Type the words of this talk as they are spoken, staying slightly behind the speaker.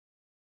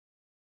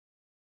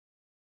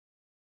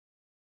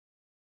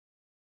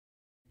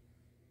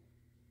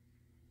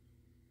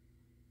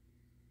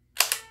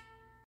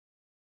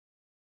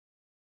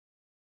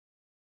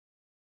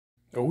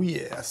Oh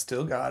yeah,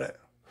 still got it.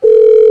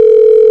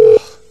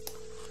 Ugh.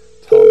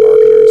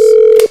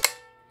 Telemarketers.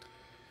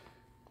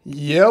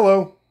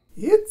 Yellow.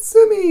 It's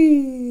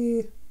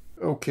me.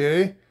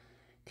 Okay.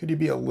 Could you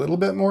be a little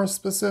bit more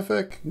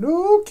specific?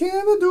 No,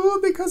 can't do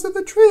it because of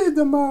the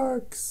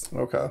trademarks.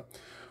 Okay.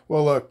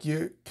 Well, look,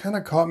 you kind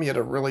of caught me at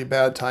a really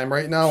bad time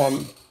right now.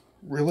 I'm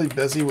really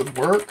busy with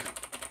work.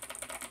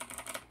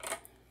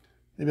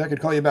 Maybe I could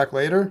call you back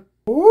later?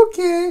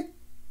 Okay.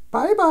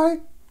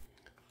 Bye-bye.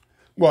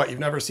 What, you've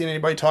never seen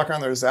anybody talking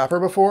on their Zapper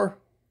before?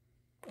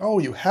 Oh,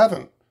 you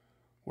haven't?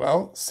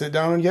 Well, sit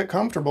down and get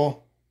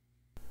comfortable.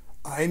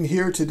 I'm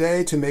here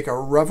today to make a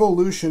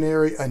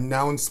revolutionary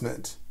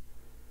announcement.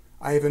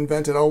 I have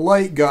invented a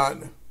light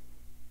gun,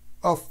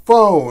 a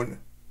phone,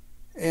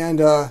 and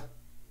a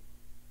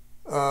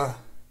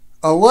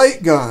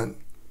light gun.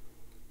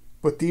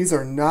 But these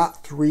are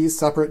not 3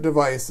 separate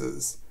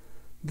devices.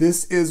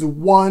 This is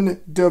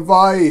one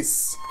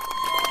device.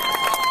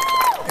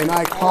 And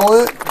I call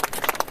it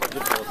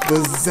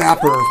the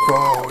Zapper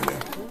phone.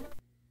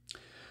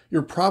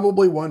 You're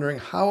probably wondering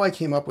how I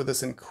came up with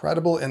this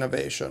incredible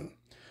innovation.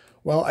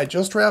 Well, I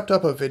just wrapped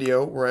up a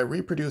video where I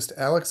reproduced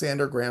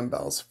Alexander Graham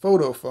Bell's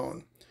photo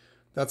phone.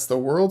 That's the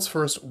world's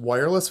first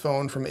wireless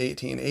phone from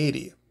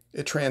 1880.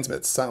 It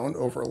transmits sound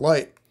over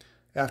light.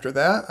 After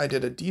that, I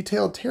did a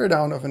detailed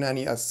teardown of an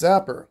NES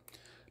Zapper.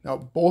 Now,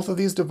 both of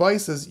these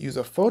devices use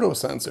a photo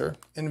sensor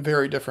in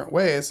very different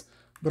ways,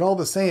 but all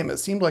the same, it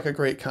seemed like a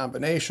great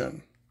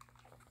combination.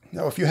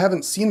 Now, if you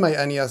haven't seen my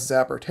NES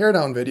Zapper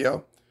teardown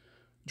video,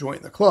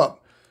 join the club.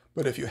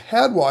 But if you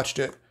had watched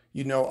it,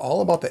 you'd know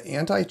all about the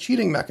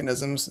anti-cheating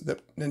mechanisms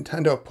that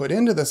Nintendo put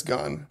into this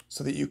gun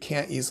so that you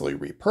can't easily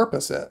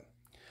repurpose it.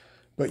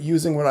 But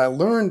using what I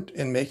learned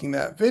in making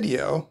that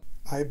video,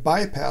 I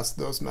bypassed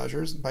those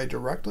measures by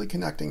directly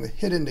connecting the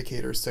hit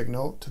indicator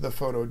signal to the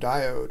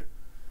photodiode.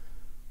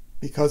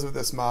 Because of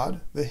this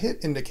mod, the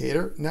hit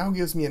indicator now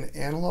gives me an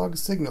analog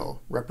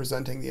signal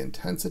representing the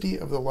intensity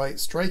of the light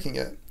striking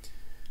it.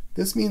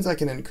 This means I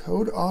can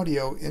encode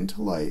audio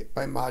into light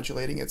by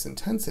modulating its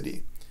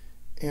intensity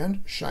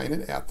and shine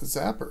it at the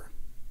Zapper.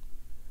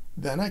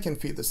 Then I can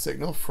feed the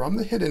signal from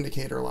the hit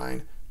indicator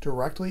line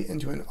directly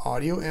into an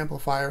audio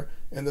amplifier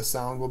and the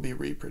sound will be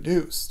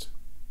reproduced.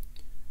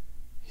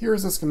 Here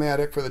is a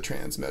schematic for the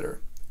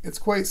transmitter. It's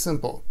quite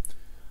simple.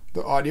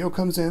 The audio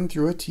comes in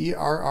through a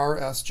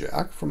TRRS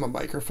jack from a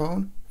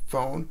microphone,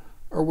 phone,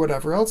 or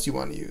whatever else you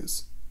want to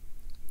use.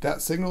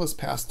 That signal is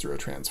passed through a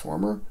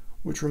transformer,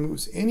 which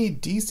removes any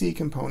DC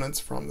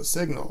components from the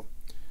signal.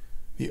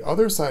 The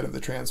other side of the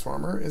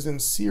transformer is in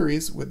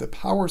series with the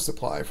power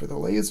supply for the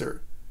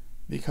laser.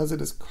 Because it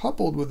is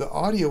coupled with the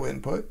audio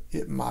input,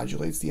 it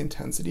modulates the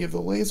intensity of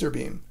the laser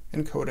beam,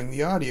 encoding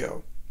the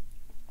audio.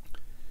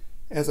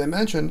 As I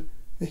mentioned,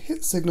 the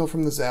hit signal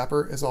from the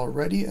Zapper is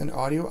already an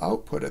audio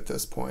output at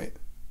this point,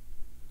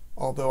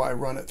 although I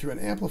run it through an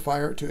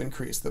amplifier to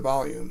increase the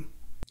volume.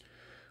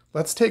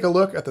 Let's take a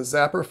look at the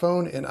Zapper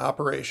phone in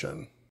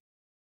operation.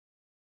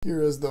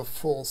 Here is the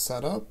full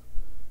setup,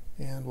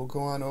 and we'll go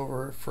on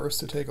over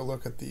first to take a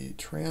look at the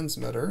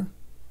transmitter.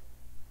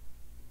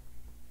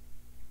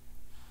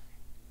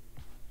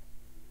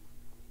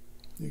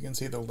 You can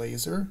see the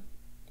laser,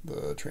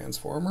 the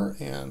transformer,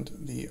 and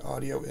the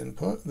audio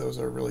input. Those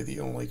are really the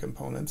only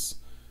components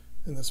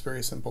in this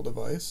very simple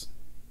device.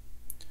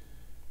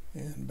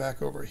 And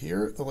back over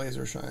here, the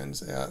laser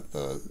shines at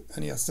the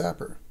NES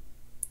Zapper.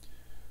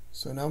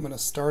 So now I'm going to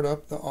start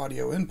up the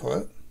audio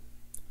input,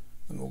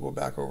 and we'll go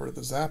back over to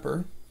the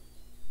Zapper,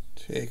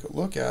 take a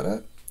look at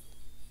it,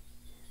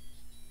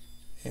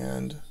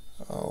 and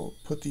I'll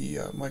put the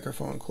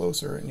microphone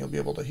closer and you'll be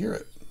able to hear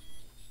it.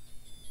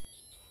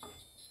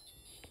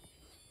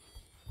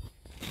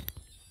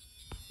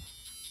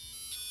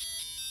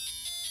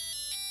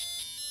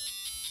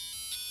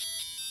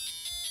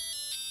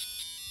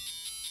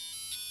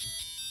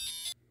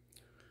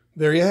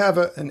 There you have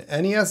it, an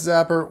NES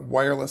Zapper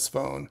wireless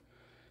phone.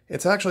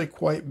 It's actually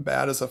quite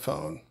bad as a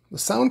phone. The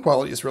sound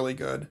quality is really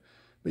good,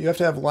 but you have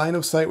to have line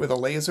of sight with a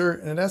laser,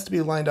 and it has to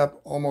be lined up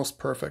almost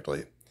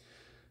perfectly.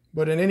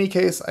 But in any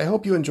case, I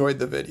hope you enjoyed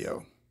the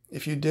video.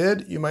 If you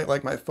did, you might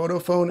like my photo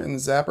phone and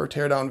Zapper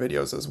teardown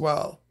videos as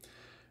well.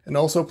 And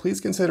also,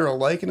 please consider a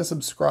like and a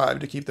subscribe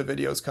to keep the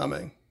videos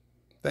coming.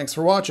 Thanks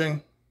for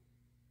watching.